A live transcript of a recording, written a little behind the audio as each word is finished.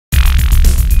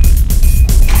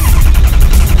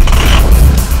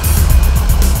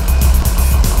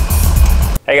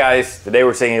Hey guys, today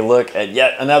we're taking a look at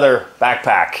yet another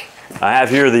backpack. I have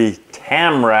here the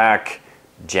Tamrac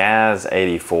Jazz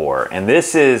 84, and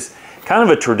this is kind of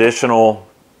a traditional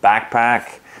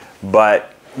backpack,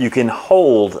 but you can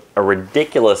hold a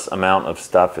ridiculous amount of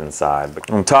stuff inside.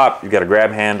 On top, you've got a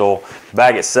grab handle. The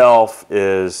bag itself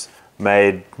is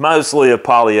made mostly of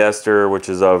polyester, which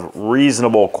is of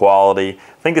reasonable quality.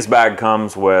 I think this bag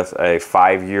comes with a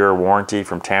 5-year warranty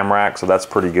from Tamrac, so that's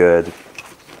pretty good.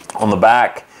 On the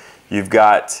back, you've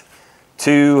got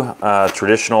two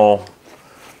traditional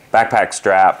backpack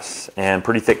straps and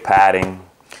pretty thick padding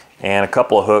and a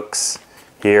couple of hooks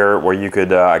here where you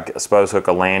could, I suppose, hook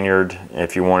a lanyard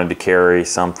if you wanted to carry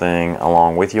something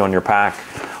along with you on your pack.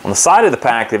 On the side of the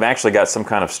pack, they've actually got some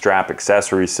kind of strap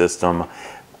accessory system.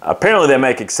 Apparently they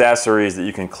make accessories that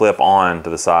you can clip on to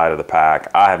the side of the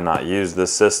pack. I have not used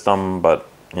this system, but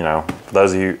you know, for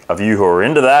those of you who are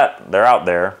into that, they're out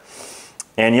there.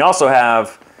 And you also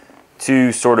have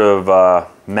two sort of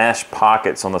mesh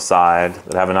pockets on the side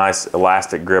that have a nice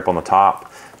elastic grip on the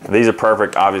top. These are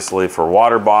perfect, obviously, for a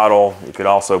water bottle. You could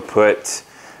also put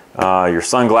your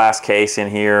sunglass case in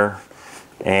here,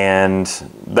 and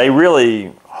they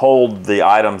really hold the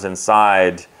items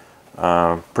inside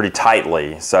pretty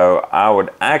tightly. So I would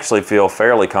actually feel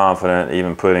fairly confident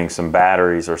even putting some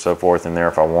batteries or so forth in there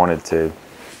if I wanted to.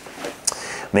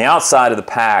 On the outside of the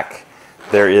pack,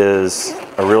 there is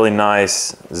a really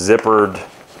nice zippered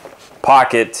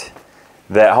pocket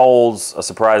that holds a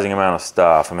surprising amount of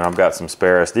stuff. I mean, I've got some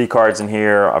spare SD cards in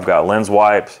here. I've got lens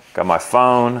wipes, got my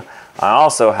phone. I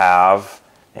also have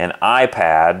an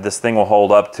iPad. This thing will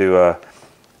hold up to a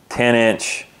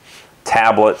 10-inch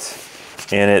tablet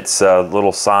in its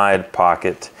little side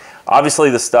pocket. Obviously,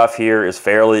 the stuff here is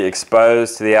fairly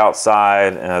exposed to the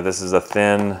outside. This is a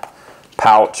thin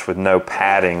pouch with no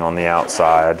padding on the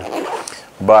outside.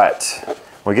 But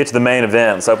when we get to the main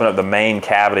event, let's open up the main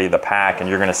cavity of the pack and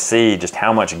you're gonna see just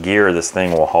how much gear this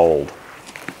thing will hold.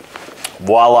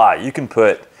 Voila, you can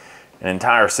put an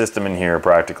entire system in here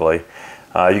practically.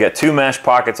 You got two mesh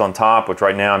pockets on top, which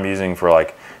right now I'm using for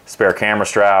like spare camera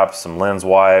straps, some lens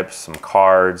wipes, some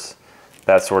cards,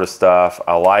 that sort of stuff.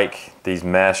 I like these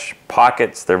mesh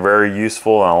pockets. They're very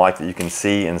useful, and I like that you can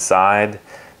see inside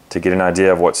to get an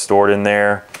idea of what's stored in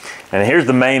there. And here's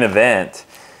the main event.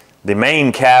 The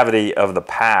main cavity of the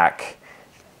pack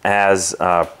has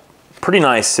a pretty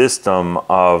nice system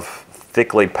of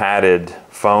thickly padded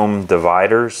foam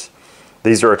dividers.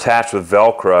 These are attached with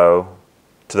Velcro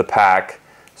to the pack,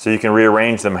 so you can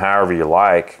rearrange them however you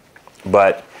like.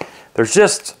 But there's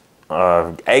just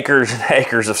acres and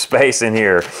acres of space in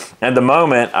here. At the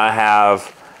moment, I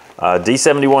have a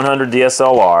D7100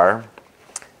 DSLR.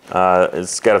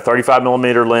 It's got a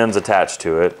 35mm lens attached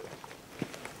to it.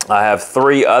 I have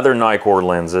 3 other Nikkor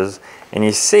lenses, and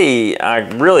you see I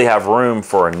really have room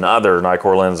for another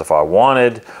Nikkor lens if I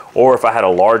wanted, or if I had a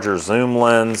larger zoom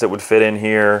lens that would fit in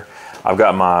here. I've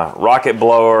got my rocket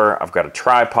blower, I've got a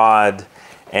tripod,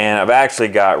 and I've actually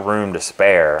got room to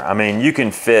spare. I mean, you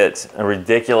can fit a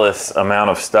ridiculous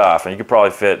amount of stuff, and you could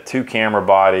probably fit 2 camera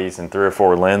bodies and 3 or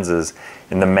 4 lenses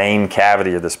in the main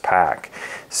cavity of this pack.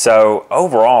 So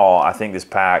overall, I think this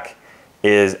pack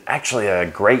is actually a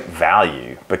great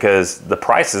value because the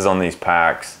prices on these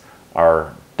packs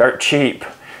are dirt cheap.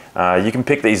 You can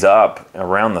pick these up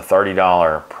around the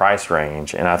 $30 price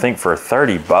range, and I think for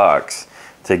 30 bucks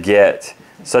to get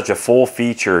such a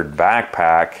full-featured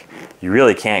backpack, you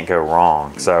really can't go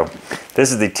wrong. So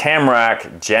this is the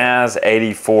Tamrac Jazz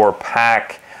 84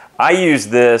 pack. I use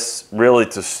this really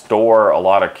to store a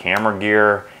lot of camera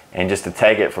gear and just to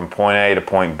take it from point A to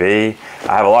point B.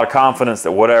 I have a lot of confidence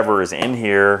that whatever is in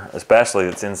here, especially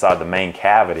that's inside the main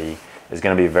cavity, is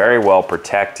going to be very well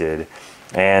protected.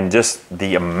 And just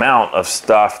the amount of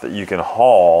stuff that you can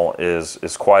haul is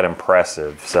quite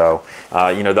impressive. So,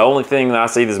 you know, the only thing that I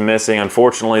see that's missing,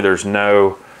 unfortunately, there's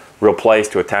no real place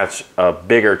to attach a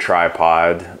bigger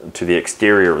tripod to the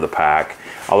exterior of the pack.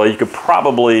 Although you could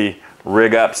probably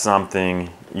rig up something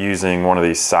using one of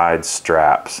these side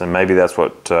straps, and maybe that's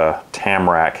what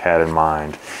Tamrac had in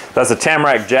mind. That's the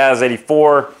Tamrac Jazz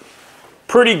 84.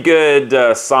 Pretty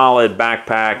good, solid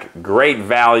backpack, great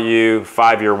value,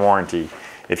 5-year warranty.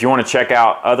 If you want to check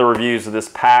out other reviews of this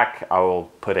pack, I will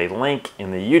put a link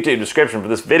in the YouTube description for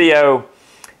this video,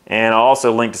 and I'll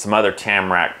also link to some other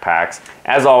Tamrac packs.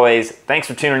 As always, thanks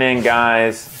for tuning in,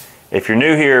 guys. If you're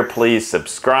new here, please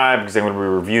subscribe because I'm going to be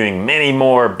reviewing many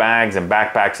more bags and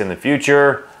backpacks in the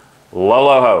future.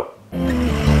 Lolo ho!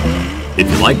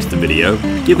 If you liked the video,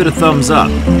 give it a thumbs up.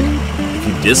 If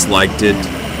you disliked it,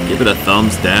 give it a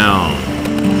thumbs down.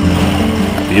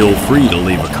 Feel free to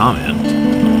leave a comment.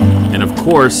 And of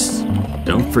course,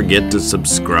 Don't forget to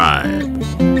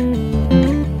subscribe.